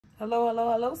Hello,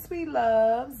 hello, hello, sweet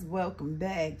loves. Welcome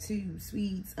back to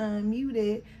Sweets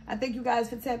Unmuted. I thank you guys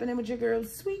for tapping in with your girl,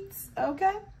 Sweets,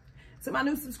 okay? To my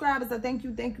new subscribers, I thank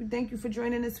you for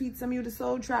joining the Sweets Unmuted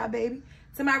Soul Tribe, baby.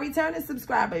 To my returning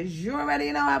subscribers, you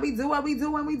already know how we do what we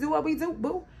do when we do what we do,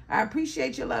 boo. I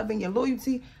appreciate your love and your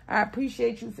loyalty. I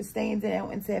appreciate you for staying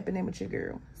down and tapping in with your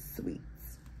girl,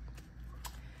 Sweets.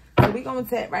 So we're going to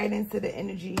tap right into the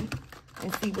energy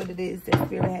and see what it is that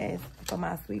Spirit has for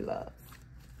my sweet loves.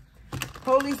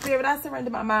 Holy Spirit, I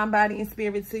surrender my mind, body, and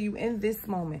spirit to you in this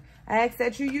moment. I ask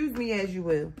that you use me as you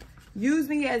will. Use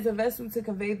me as a vessel to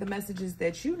convey the messages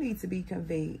that you need to be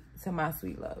conveyed to my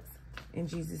sweet loves. In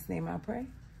Jesus' name I pray.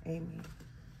 Amen.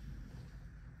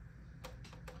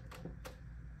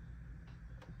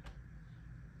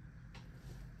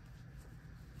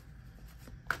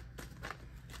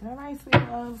 All right, sweet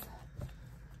loves.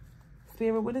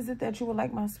 Spirit, what is it that you would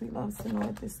like my sweet loves to know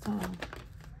at this time?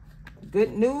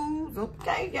 Good news.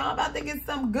 Okay, y'all about to get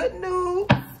some good news.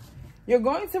 You're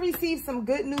going to receive some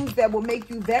good news that will make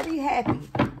you very happy.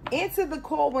 Answer the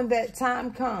call when that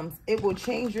time comes. It will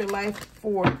change your life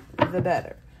for the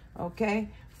better. Okay?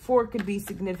 4 could be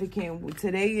significant.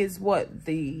 Today is what?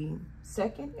 The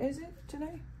 2nd, is it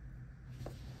today?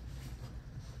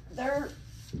 3rd.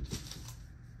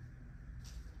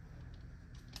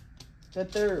 The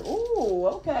 3rd. Ooh,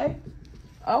 okay.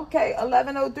 Okay,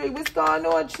 1103. What's going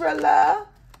on, Trilla?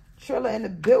 Trilla in the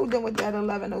building with that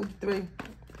 1103.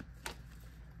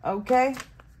 Okay.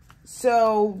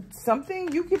 So,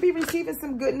 you could be receiving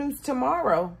some good news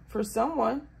tomorrow for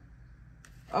someone.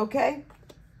 Okay.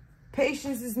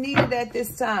 Patience is needed at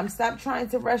this time. Stop trying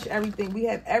to rush everything. We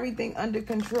have everything under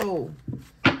control.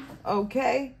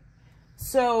 Okay.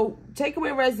 So, take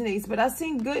away resonates. But I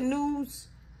seen good news.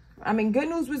 Good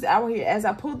news was out here. As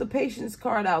I pulled the patience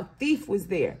card out, Theif was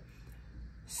there.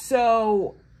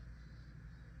 So,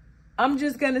 I'm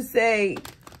just going to say,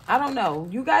 I don't know.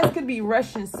 You guys could be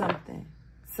rushing something.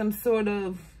 Some sort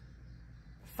of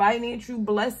financial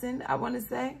blessing, I want to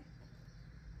say.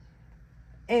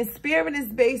 And Spirit is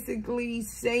basically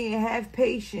saying, have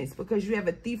patience because you have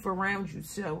a thief around you.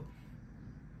 So,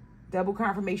 double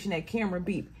confirmation, that camera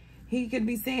beep. He could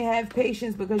be saying, have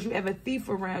patience because you have a thief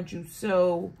around you.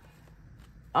 So,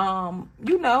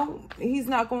 you know, he's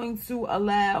not going to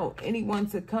allow anyone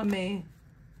to come in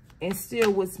and steal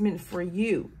what's meant for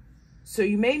you. So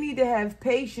you may need to have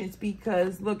patience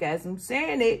because, look, as I'm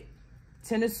saying it,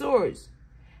 10 of Swords.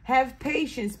 Have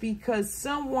patience because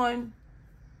someone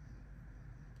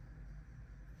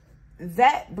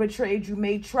that betrayed you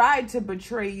may try to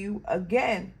betray you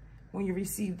again when you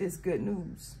receive this good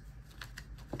news.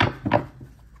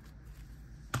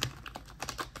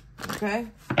 Okay?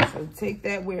 So take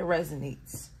that where it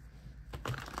resonates.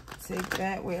 Take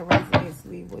that where it resonates.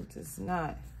 Leave what does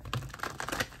not.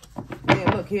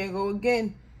 Yeah, look, here I go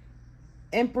again.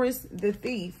 Empress, the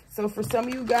Thief. So for some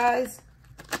of you guys,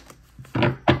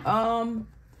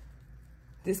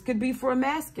 this could be for a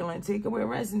masculine. Take it where it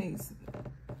resonates.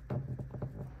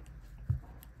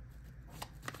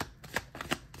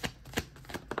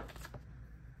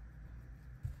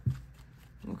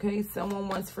 Okay, someone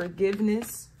wants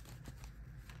forgiveness.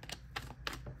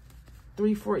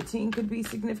 314 could be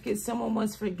significant. Someone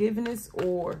wants forgiveness,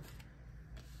 or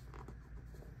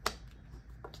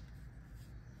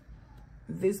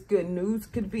this good news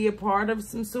could be a part of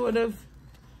some sort of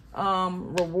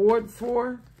reward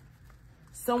for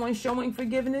someone showing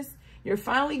forgiveness. You're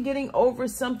finally getting over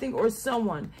something or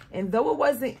someone. And though it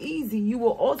wasn't easy, you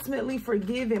will ultimately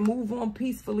forgive and move on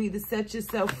peacefully to set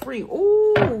yourself free.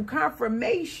 Ooh,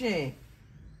 confirmation.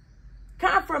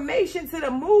 Confirmation to the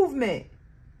movement.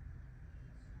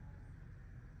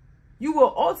 You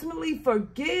will ultimately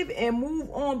forgive and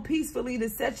move on peacefully to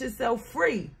set yourself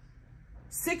free.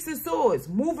 6 of Swords,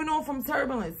 moving on from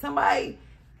turbulence. Somebody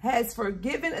has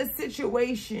forgiven a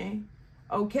situation,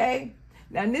 okay?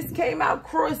 Now, this came out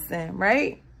crossing,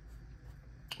 right?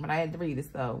 But I had to read this,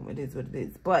 though. It is what it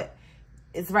is. But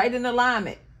it's right in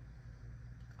alignment,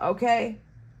 okay?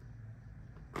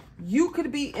 You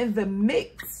could be in the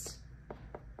mix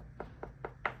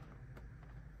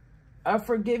of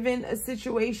forgiving a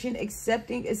situation,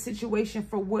 accepting a situation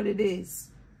for what it is.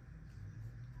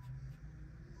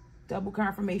 Double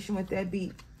confirmation with that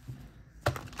beat.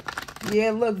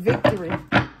 Yeah, look, victory.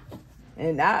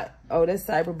 And oh, that's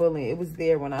cyberbullying. It was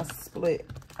there when I split.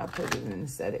 I put it in and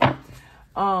said it.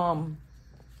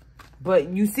 But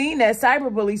you seen that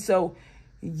cyberbully, so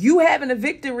you having a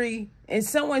victory and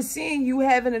someone seeing you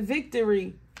having a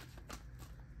victory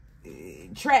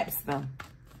traps them.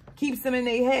 Keeps them in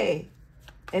their head.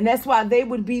 And that's why they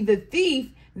would be the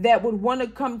thief that would want to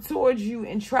come towards you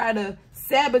and try to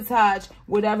sabotage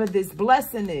whatever this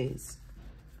blessing is.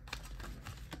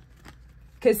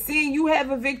 Because seeing you have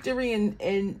a victory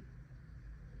and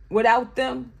without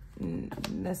them,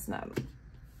 that's not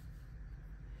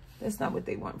what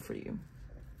they want for you.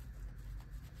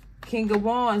 King of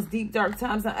Wands, deep dark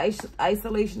times and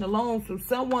isolation alone. So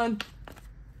someone,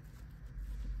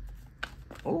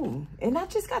 oh, and I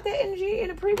just got that energy in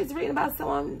the previous reading about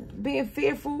someone being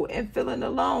fearful and feeling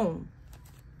alone.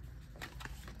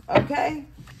 Okay?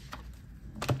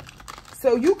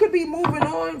 So you could be moving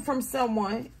on from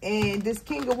someone, and this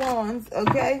King of Wands,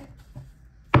 okay,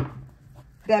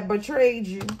 that betrayed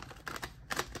you,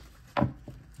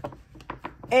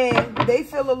 and they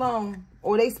feel alone,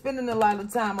 or they spending a lot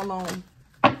of time alone.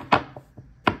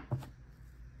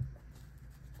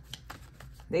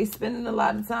 They spending a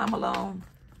lot of time alone.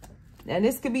 And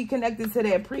this could be connected to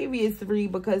that previous three,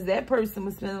 because that person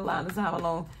was spending a lot of time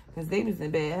alone because they was in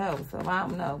bad health. So I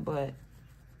don't know, but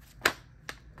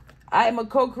I am a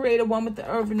co-creator, one with the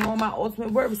earth, and knowing my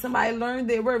ultimate worth. Somebody learned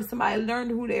their worth. Somebody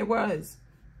learned who they was.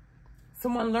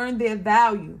 Someone learned their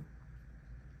value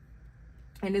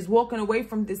and is walking away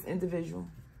from this individual.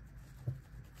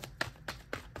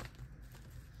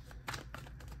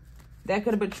 That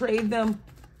could have betrayed them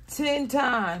 10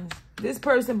 times. This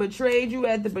person betrayed you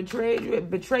after betrayed you,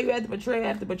 betray you after betrayal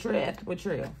after betrayal after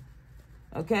betrayal.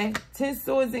 Okay? 10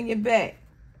 swords in your back.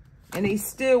 And they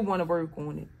still want to work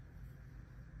on it.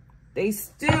 They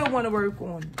still want to work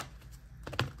on it.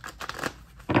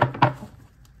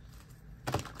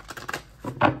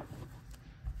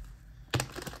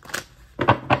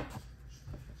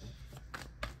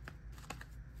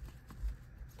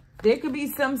 There could be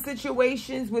some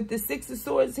situations with the Six of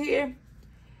Swords here.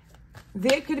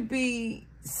 There could be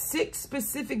 6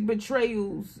 specific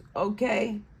betrayals,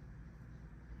 okay,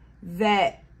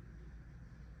 that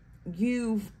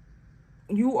you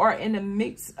are in a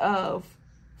mix of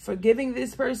forgiving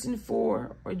this person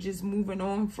for or just moving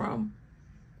on from.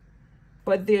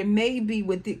 But there may be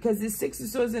with it, because it's 6 of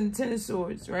Swords and 10 of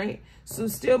Swords, right? So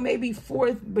still maybe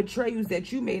 4 betrayals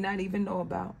that you may not even know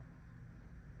about.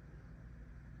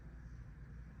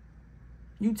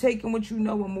 You taking what you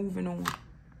know and moving on.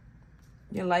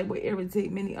 Your life will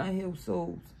irritate many unhealed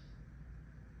souls.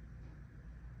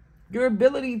 Your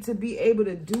ability to be able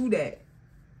to do that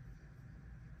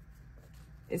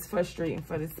is frustrating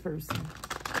for this person.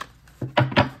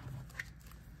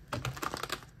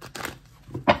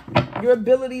 Your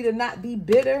ability to not be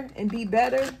bitter and be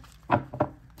better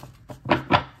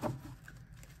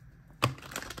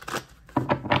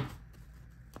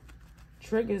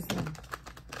triggers them.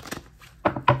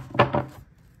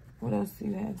 What else do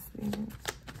you have, Spirit?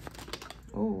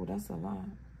 Oh, that's a lot.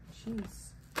 Jeez.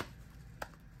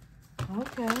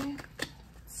 Okay.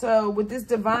 So with this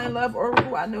Divine Love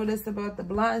Oracle, I know that's about the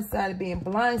blindsided, being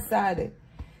blindsided.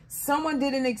 Someone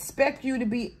didn't expect you to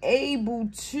be able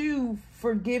to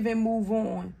forgive and move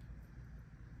on.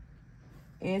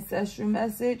 Ancestral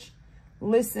message.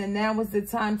 Listen. Now is the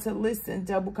time to listen.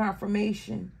 Double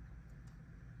confirmation.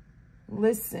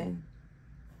 Listen.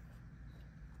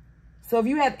 So if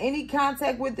you have any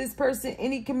contact with this person,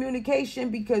 any communication,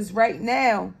 because right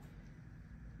now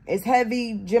it's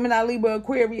heavy Gemini, Libra,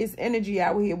 Aquarius energy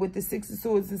out here with the 6 of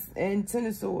Swords and 10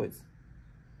 of Swords.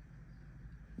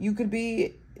 You could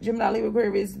be Gemini, Libra,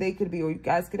 Aquarius. They could be, or you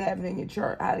guys could have it in your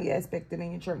chart, highly aspected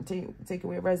in your chart, and take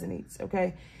away it resonates,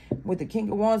 okay? With the King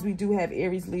of Wands, we do have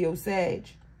Aries, Leo, Sag,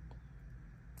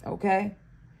 okay?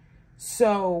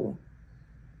 So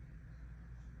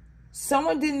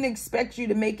someone didn't expect you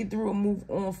to make it through and move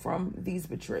on from these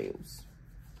betrayals.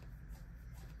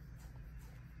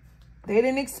 They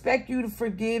didn't expect you to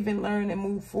forgive and learn and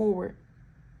move forward.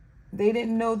 They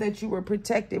didn't know that you were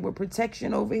protected with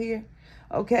protection over here.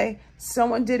 Okay?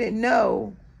 Someone didn't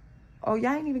know. Oh,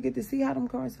 y'all didn't even get to see how them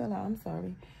cards fell out. I'm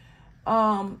sorry.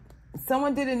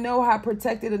 Someone didn't know how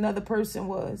protected another person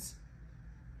was.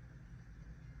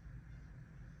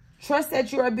 Trust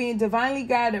that you are being divinely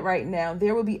guided right now.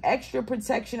 There will be extra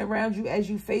protection around you as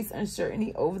you face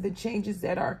uncertainty over the changes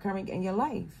that are occurring in your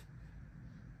life.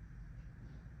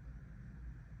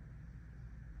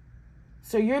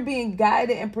 So you're being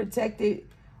guided and protected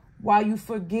while you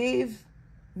forgive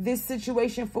this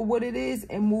situation for what it is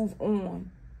and move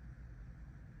on.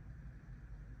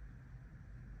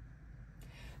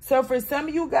 So for some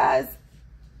of you guys,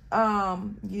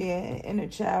 yeah, inner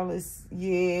child is,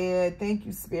 yeah, thank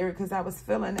you, Spirit, because I was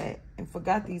feeling it and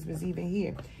forgot these was even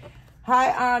here.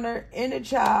 High honor, inner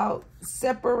child,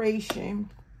 separation,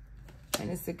 and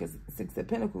it's 6 of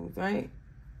Pentacles, right?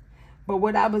 But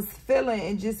what I was feeling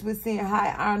and just was seeing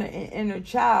high honor and inner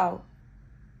child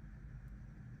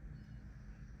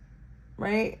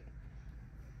right?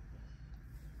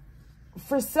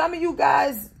 For some of you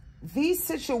guys, these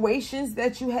situations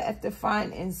that you have to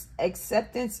find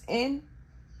acceptance in,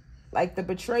 like the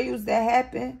betrayals that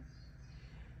happen,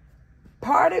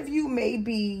 part of you may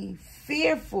be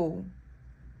fearful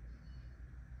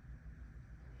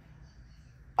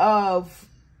of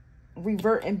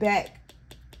reverting back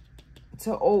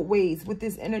to old ways. With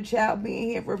this inner child being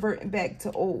here, reverting back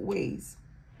to old ways.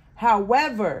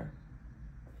 However,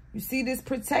 you see this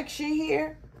protection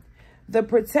here? The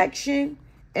protection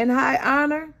and high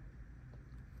honor.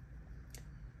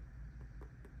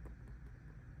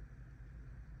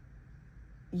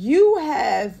 You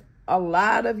have a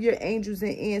lot of your angels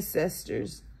and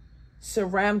ancestors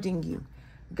surrounding you,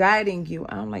 guiding you.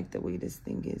 I don't like the way this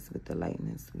thing is with the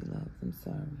lightness, we love. I'm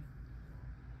sorry.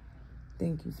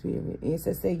 Thank you, Spirit.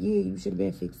 Ancestors say, yeah, you should have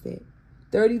been fixed that.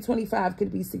 3025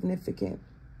 could be significant.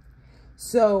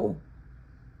 So,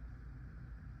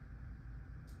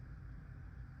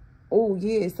 oh,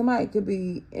 yeah, somebody could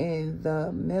be in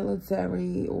the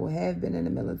military or have been in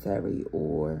the military,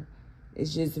 or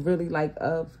it's just really like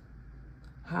of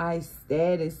high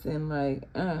status and like,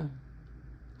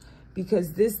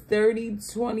 because this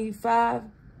 3025,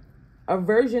 a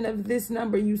version of this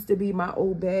number used to be my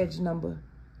old badge number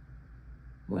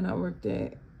when I worked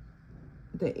at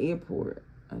the airport,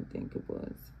 I think it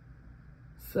was.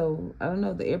 So, I don't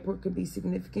know, the airport could be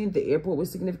significant. The airport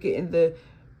was significant in the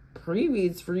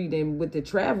previous freedom with the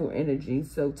travel energy.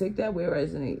 So, take that where it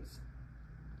resonates.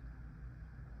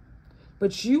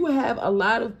 But you have a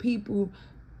lot of people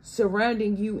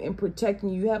surrounding you and protecting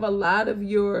you. You have a lot of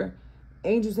your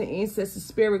angels and ancestors,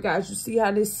 spirit guides. You see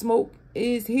how this smoke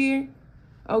is here?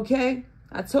 Okay?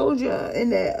 I told you in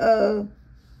that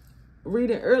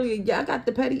reading earlier, y'all got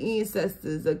the petty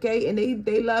ancestors, okay? And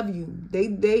they love you. They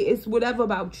it's whatever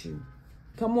about you.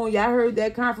 Come on, y'all heard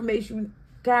that confirmation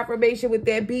with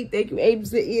that beat. Thank you,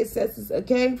 angels and ancestors,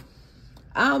 okay?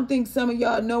 I don't think some of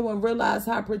y'all know and realize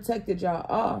how protected y'all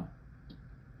are.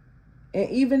 And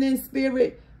even in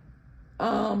spirit,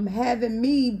 having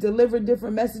me deliver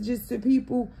different messages to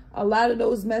people, a lot of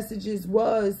those messages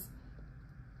was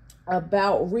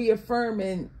about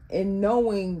reaffirming and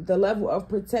knowing the level of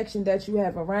protection that you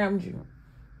have around you.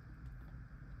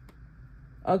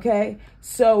 Okay?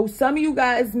 So some of you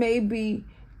guys may be,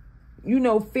 you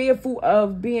know, fearful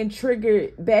of being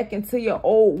triggered back into your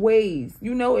old ways.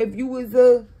 You know, if you was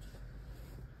a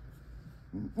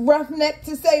roughneck,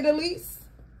 to say the least,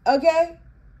 okay?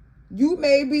 You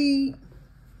may be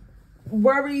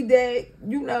worried that,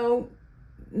 you know,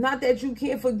 not that you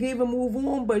can't forgive and move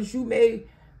on, but you may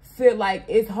feel like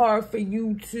it's hard for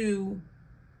you to,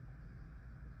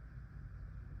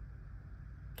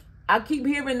 I keep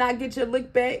hearing, not get your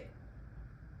lick back,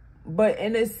 but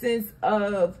in a sense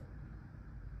of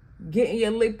getting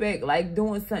your lick back, like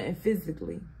doing something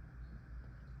physically.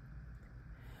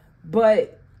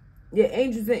 But your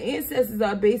angels and ancestors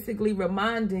are basically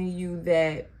reminding you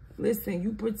that, listen,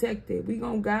 you protected. We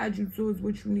gonna guide you towards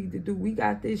what you need to do. We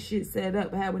got this shit set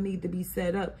up how it need to be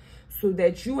set up, so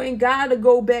that you ain't gotta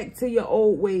go back to your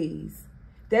old ways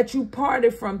that you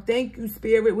parted from. Thank you,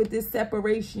 Spirit, with this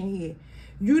separation here.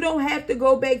 You don't have to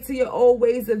go back to your old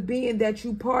ways of being that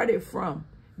you parted from.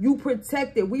 You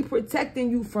protected. We protecting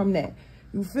you from that.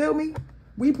 You feel me?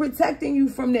 We protecting you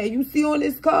from that. You see on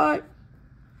this card,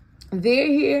 they're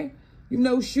here, you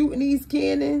know, shooting these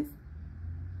cannons.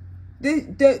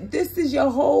 This is your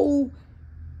whole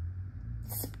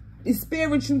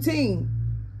spiritual team.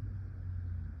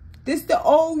 This the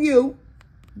old you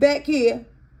back here.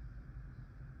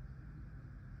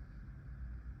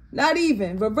 Not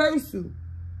even reversal.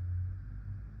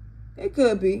 It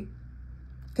could be.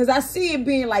 Because I see it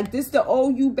being like this the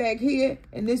old you back here,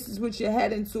 and this is what you're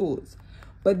heading towards.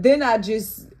 But then I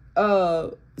just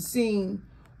seen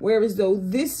where as though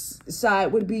this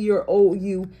side would be your old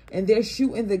you, and they're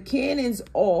shooting the cannons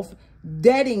off,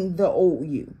 deading the old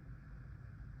you.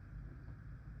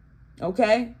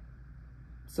 Okay?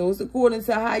 So it's according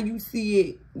to how you see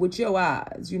it with your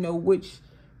eyes, you know, which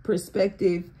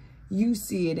perspective you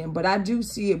see it in. But I do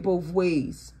see it both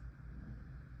ways.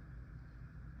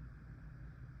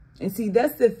 And see,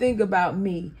 that's the thing about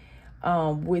me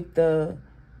with the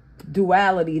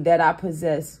duality that I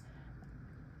possess.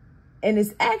 And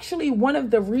it's actually one of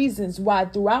the reasons why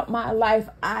throughout my life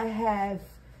I have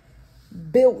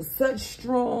built such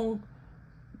strong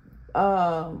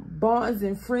bonds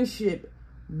and friendship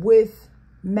with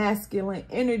masculine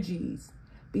energies.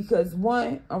 Because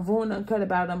one, I'm raw and uncut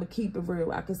about it, I'm going to keep it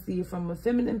real. I can see it from a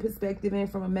feminine perspective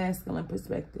and from a masculine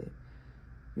perspective.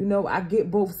 You know, I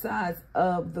get both sides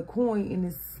of the coin, and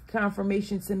it's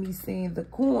confirmation to me saying the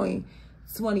coin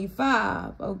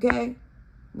 25, okay?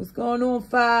 What's going on,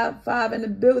 Five? Five in the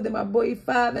building. My boy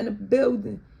Five in the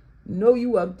building. Know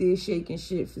you up there shaking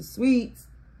shit for sweets.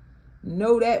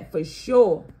 Know that for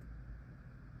sure.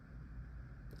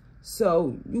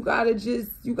 So you gotta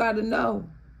know,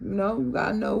 you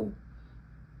gotta know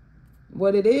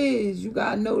what it is. You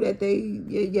gotta know that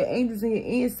your angels and your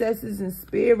ancestors and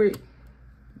spirit.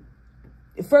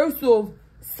 First off,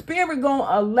 spirit gonna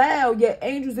allow your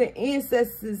angels and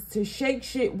ancestors to shake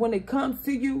shit when it comes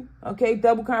to you. Okay,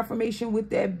 double confirmation with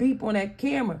that beep on that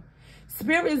camera.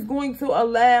 Spirit is going to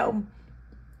allow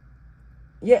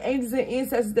your angels and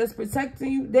ancestors that's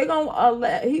protecting you.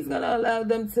 He's gonna allow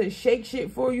them to shake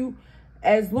shit for you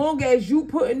as long as you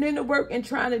putting in the work and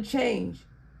trying to change.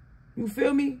 You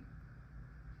feel me?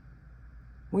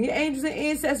 When your angels and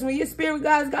ancestors, when your spirit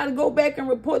guys gotta go back and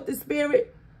report the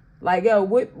spirit, like, yo,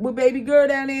 what baby girl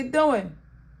down there doing?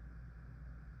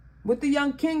 What the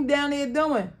young king down there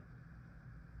doing?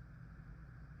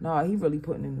 Nah, he really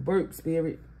putting in the work,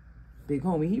 spirit. Big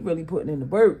homie, he really putting in the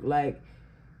work. Like,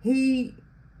 he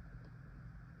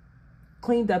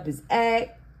cleaned up his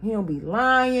act. He don't be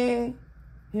lying.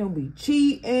 He don't be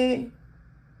cheating.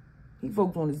 He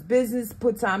focused on his business,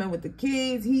 put time in with the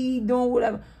kids. He doing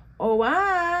whatever. Oh, all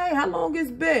right. How long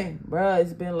it's been? Bruh,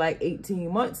 it's been like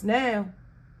 18 months now.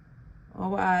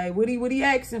 All right. What he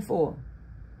asking for?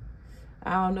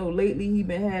 I don't know. Lately, he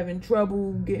been having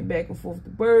trouble getting back and forth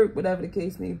to work, whatever the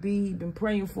case may be. He been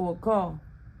praying for a car.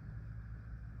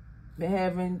 Been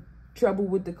having trouble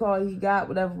with the car he got,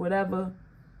 whatever.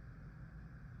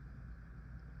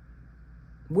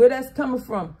 Where that's coming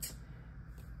from?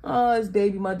 Oh, his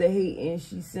baby mother hating.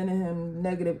 She's sending him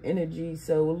negative energy.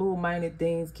 So little minor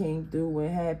things came through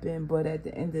and happened. But at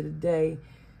the end of the day,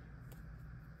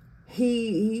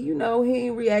 he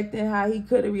ain't reacting how he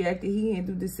could have reacted. He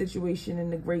handled the situation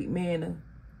in a great manner.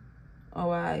 All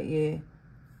right, yeah.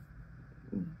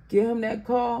 Get him that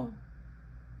call.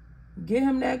 Get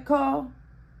him that call.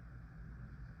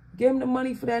 Give him the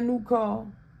money for that new car.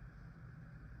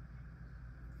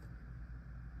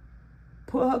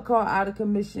 Put her car out of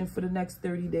commission for the next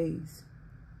 30 days.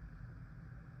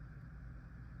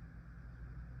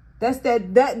 That's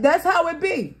how it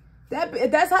be.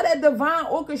 That's how that divine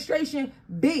orchestration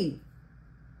be.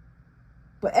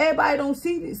 But everybody don't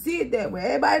see it that way.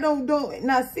 Everybody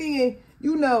not seeing,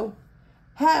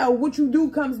 how what you do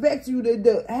comes back to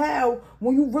you. How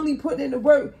when you really put in the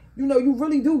work, you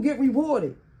really do get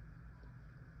rewarded.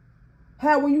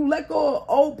 How when you let go of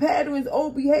old patterns,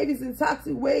 old behaviors, and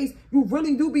toxic ways, you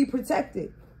really do be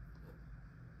protected.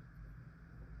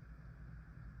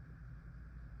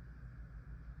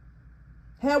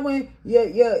 How when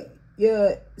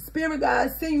your spirit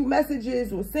guides send you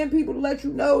messages or send people to let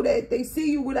you know that they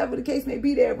see you, whatever the case may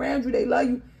be, they're around you, they love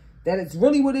you, that it's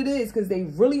really what it is because they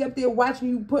really up there watching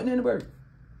you putting in the work.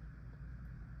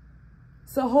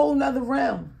 It's a whole nother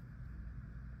realm.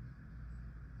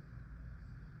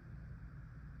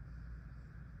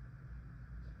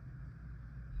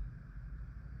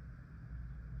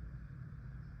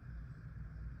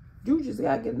 You just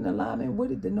got to get in alignment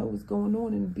with it to know what's going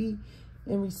on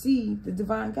and receive the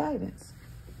divine guidance.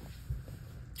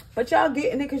 But y'all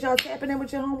getting it because y'all tapping in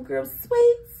with your homegirl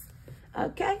sweets.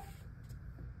 Okay?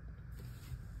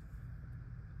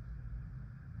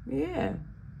 Yeah.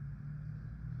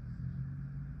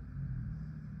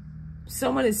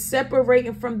 Someone is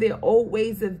separating from their old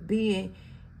ways of being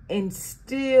and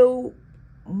still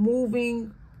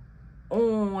moving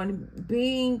on,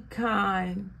 being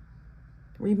kind,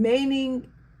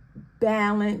 remaining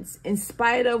balanced in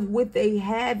spite of what they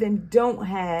have and don't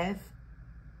have.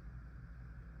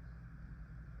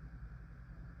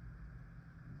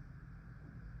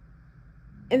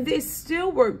 And there's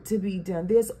still work to be done.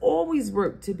 There's always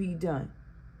work to be done.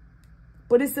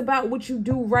 But it's about what you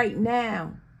do right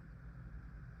now.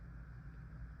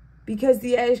 Because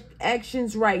the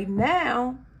actions right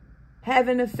now have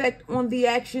an effect on the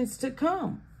actions to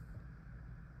come.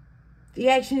 The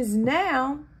actions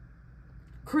now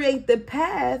create the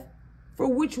path for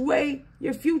which way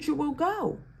your future will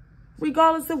go,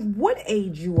 regardless of what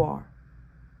age you are.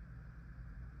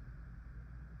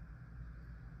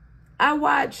 I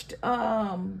watched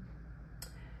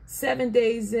 7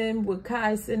 Days In with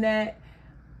Kai Cenat.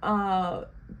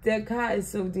 That Kai is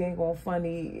so dang on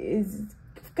funny.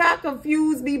 Kai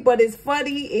confused me, but it's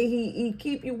funny, and he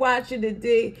keep you watching the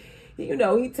day.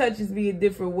 He touches me in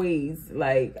different ways.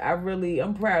 Like,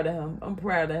 I'm proud of him. I'm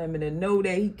proud of him. And to know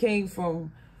that he came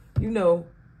from,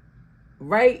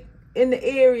 right in the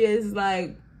area is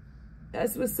like,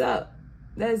 that's what's up.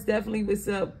 That's definitely what's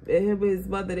up. And him and his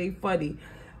mother, they funny.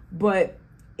 But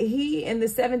he, in the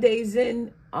 7 days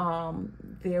in,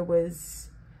 there was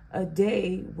a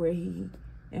day where he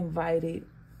invited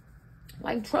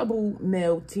like troubled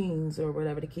male teens or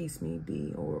whatever the case may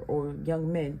be, or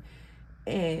young men.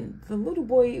 And the little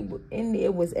boy in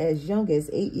there was as young as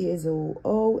 8 years old.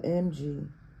 OMG.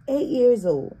 8 years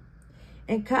old.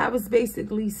 And Kai was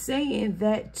basically saying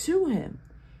that to him.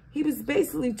 He was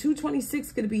basically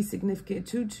 226 could be significant.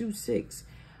 226.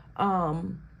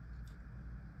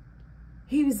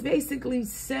 He was basically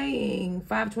saying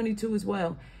 522 as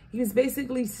well. He was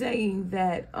basically saying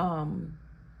that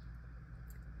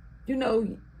you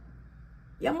know,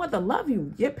 your mother love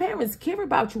you. Your parents care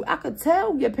about you. I could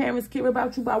tell your parents care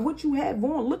about you by what you have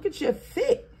on. Look at your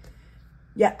fit.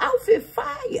 Your outfit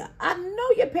fire. I know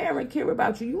your parents care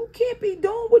about you. You can't be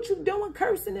doing what you doing,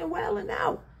 cursing and wailing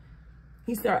out.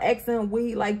 He started asking what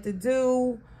he liked to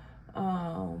do.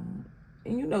 And,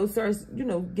 you know, starts, you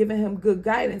know, giving him good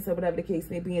guidance or whatever the case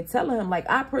may be. And telling him, like,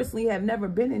 I personally have never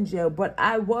been in jail, but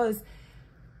I was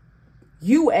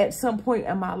you at some point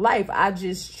in my life. I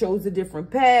just chose a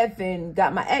different path and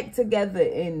got my act together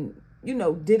and, you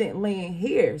know, didn't land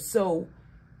here. So,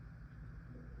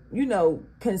 you know,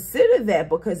 consider that,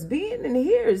 because being in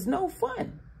here is no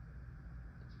fun.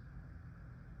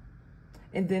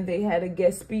 And then they had a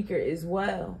guest speaker as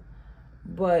well.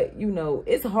 But, you know,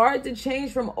 it's hard to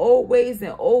change from old ways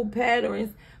and old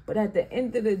patterns. But at the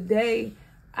end of the day,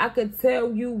 I could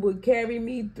tell you what carried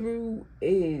me through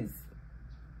is,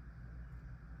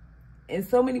 in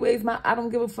so many ways, my I don't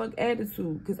give a fuck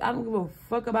attitude. Because I don't give a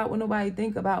fuck about what nobody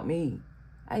think about me.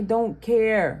 I don't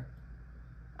care.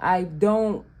 I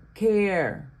don't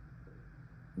care.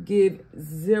 Give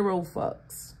zero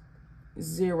fucks.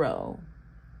 Zero.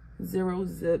 Zero,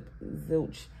 zip,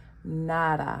 zilch,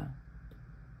 nada.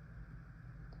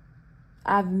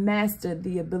 I've mastered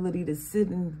the ability to sit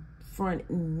in front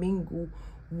and mingle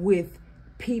with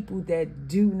people that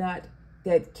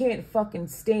that can't fucking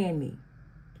stand me.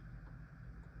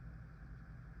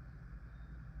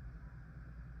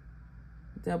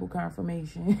 Double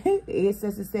confirmation. It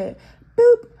says it said,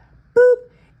 boop, boop.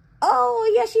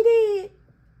 Oh, yes, she did.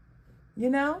 You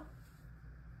know?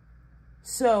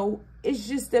 So it's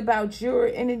just about your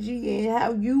energy and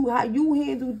how you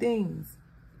handle things.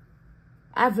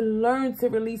 I've learned to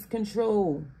release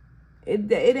control.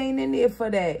 It ain't in there for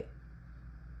that.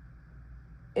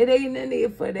 It ain't in there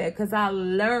for that, because I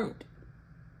learned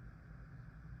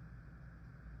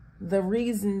the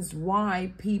reasons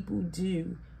why people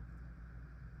do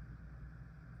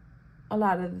a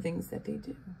lot of the things that they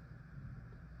do.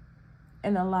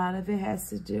 And a lot of it has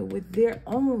to do with their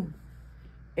own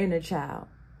inner child.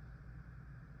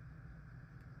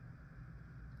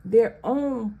 Their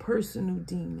own personal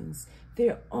demons.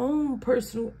 Their own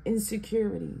personal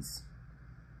insecurities.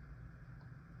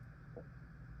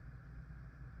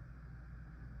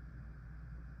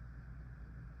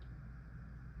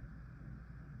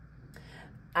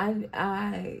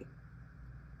 I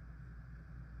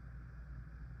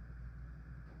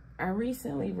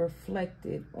recently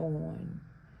reflected on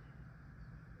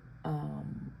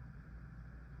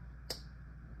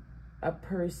a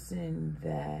person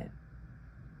that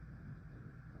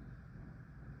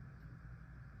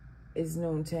is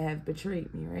known to have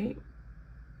betrayed me, right?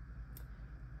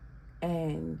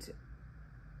 And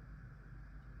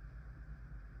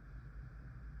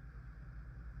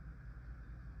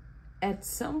at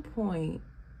some point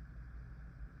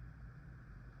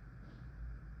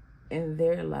in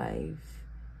their life,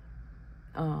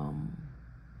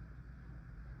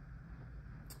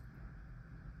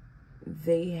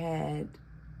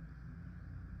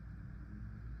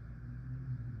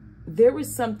 there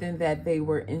was something that they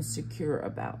were insecure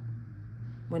about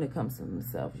when it comes to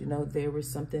themselves. You know, there was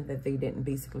something that they didn't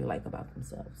basically like about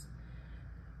themselves.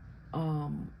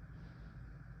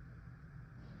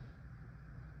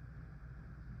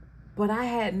 But I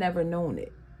had never known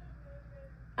it.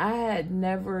 I had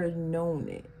never known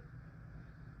it.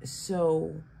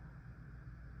 So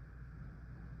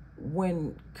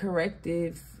when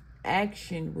corrective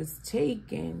action was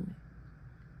taken,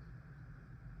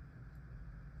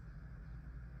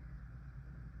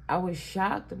 I was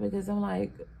shocked, because I'm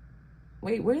like,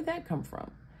 wait, where did that come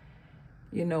from?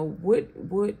 You know, what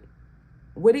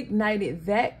ignited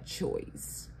that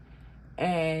choice?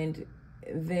 And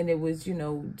then it was, you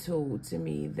know, told to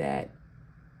me that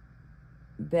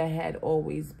had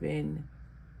always been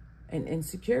an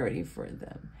insecurity for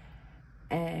them.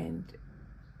 And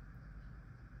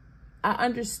I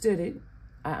understood it.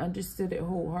 I understood it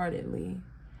wholeheartedly.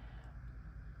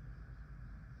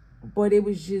 But it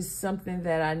was just something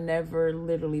that I never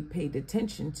literally paid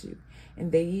attention to.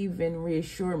 And they even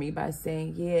reassured me by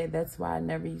saying, yeah, that's why I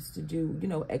never used to do, you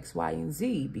know, X, Y, and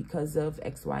Z because of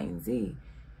X, Y, and Z.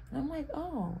 And I'm like,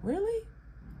 oh, really?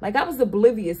 Like, I was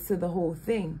oblivious to the whole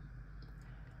thing.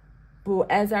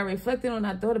 But as I reflected on,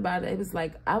 I thought about it, it was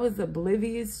like I was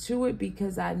oblivious to it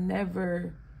because I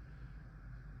never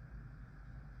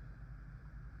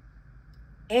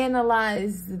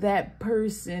analyzed that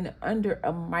person under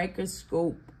a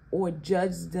microscope or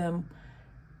judged them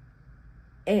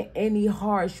in any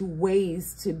harsh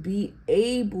ways to be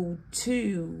able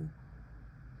to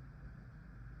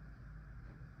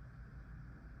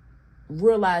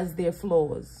realize their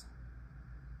flaws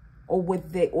or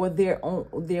with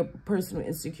their personal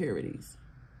insecurities,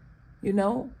 you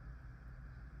know?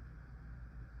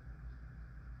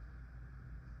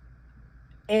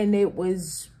 And it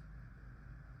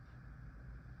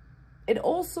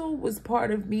also was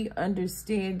part of me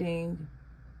understanding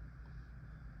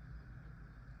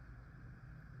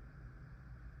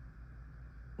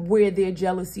where their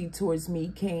jealousy towards me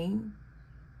came.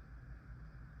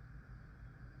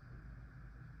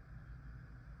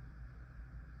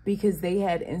 Because they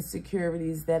had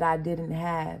insecurities that I didn't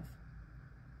have.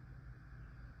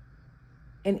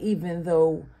 And even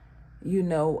though, you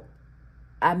know,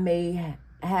 I may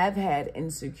have had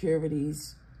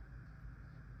insecurities,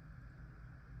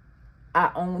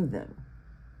 I own them.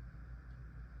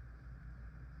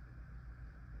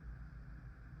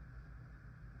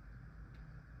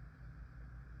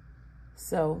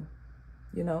 So,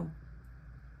 you know,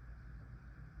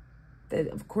 that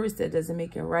of course that doesn't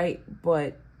make it right,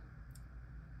 but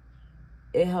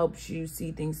it helps you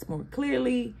see things more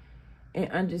clearly and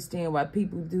understand why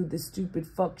people do the stupid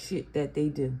fuck shit that they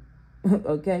do.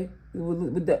 Okay?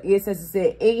 With the ancestor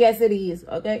said, yes, it is.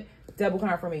 Okay? Double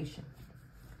confirmation.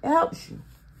 It helps you.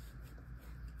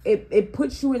 It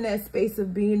puts you in that space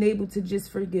of being able to just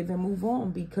forgive and move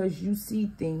on because you see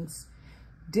things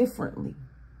differently.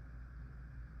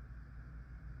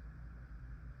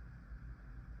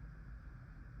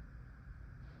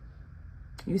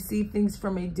 You see things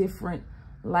from a different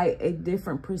light, a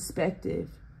different perspective,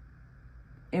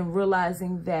 and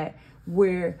realizing that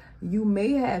where you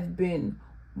may have been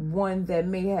one that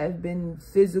may have been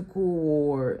physical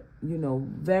or, you know,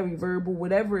 very verbal,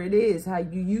 whatever it is, how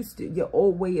you used to, your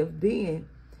old way of being,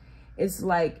 it's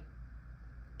like,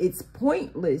 it's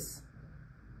pointless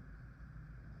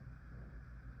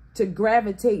to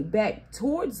gravitate back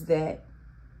towards that.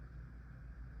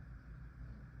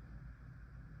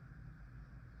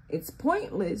 It's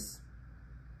pointless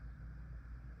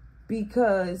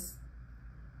because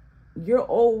your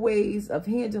old ways of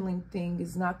handling things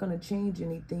is not going to change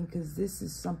anything because this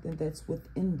is something that's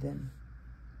within them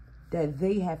that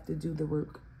they have to do the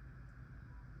work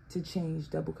to change.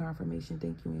 Double confirmation.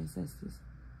 Thank you, ancestors.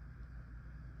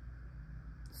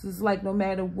 So it's like no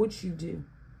matter what you do,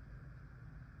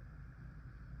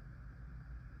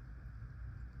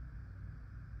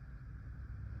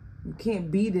 you can't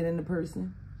beat it in the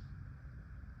person.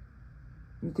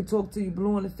 You could talk to you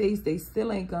blue in the face, they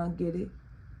still ain't gonna get it.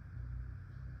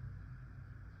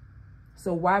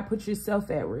 So why put yourself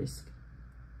at risk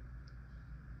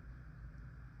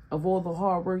of all the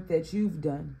hard work that you've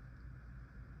done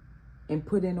and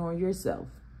put in on yourself?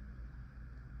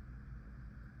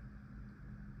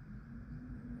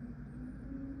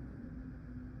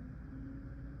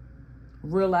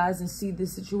 Realize and see the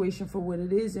situation for what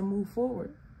it is and move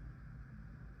forward.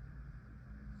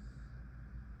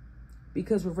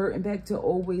 Because reverting back to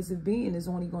old ways of being is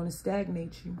only going to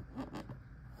stagnate you.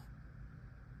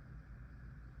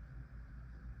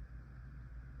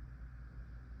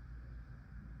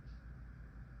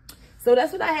 So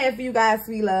that's what I have for you guys,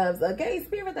 sweet loves. Okay,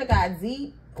 spirit that got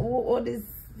deep. Or this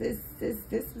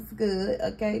was good.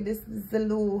 Okay, this was a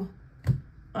little,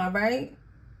 all right.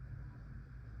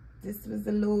 This was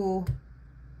a little.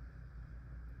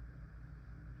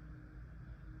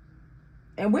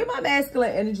 And where my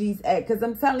masculine energies at? Because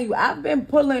I'm telling you, I've been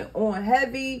pulling on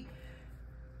heavy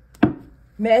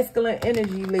masculine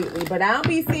energy lately. But I don't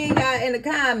be seeing y'all in the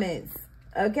comments.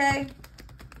 Okay?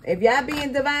 If y'all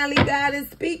being divinely guided,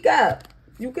 speak up.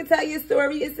 You can tell your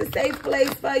story. It's a safe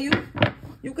place for you.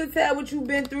 You can tell what you've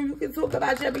been through. You can talk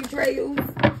about your betrayals.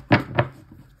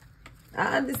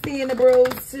 I understand the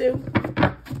bros too.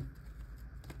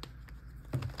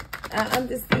 I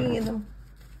understand them.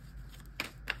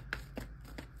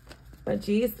 But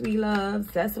yes, sweet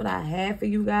loves, that's what I have for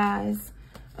you guys.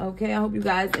 Okay, I hope you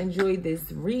guys enjoyed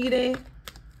this reading.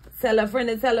 Tell a friend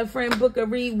to tell a friend, book a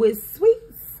read with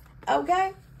sweets.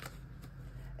 Okay?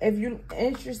 If you're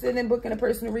interested in booking a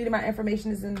personal reading, my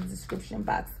information is in the description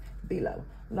box below.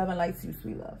 Love and light to you,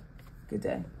 sweet love. Good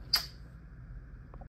day.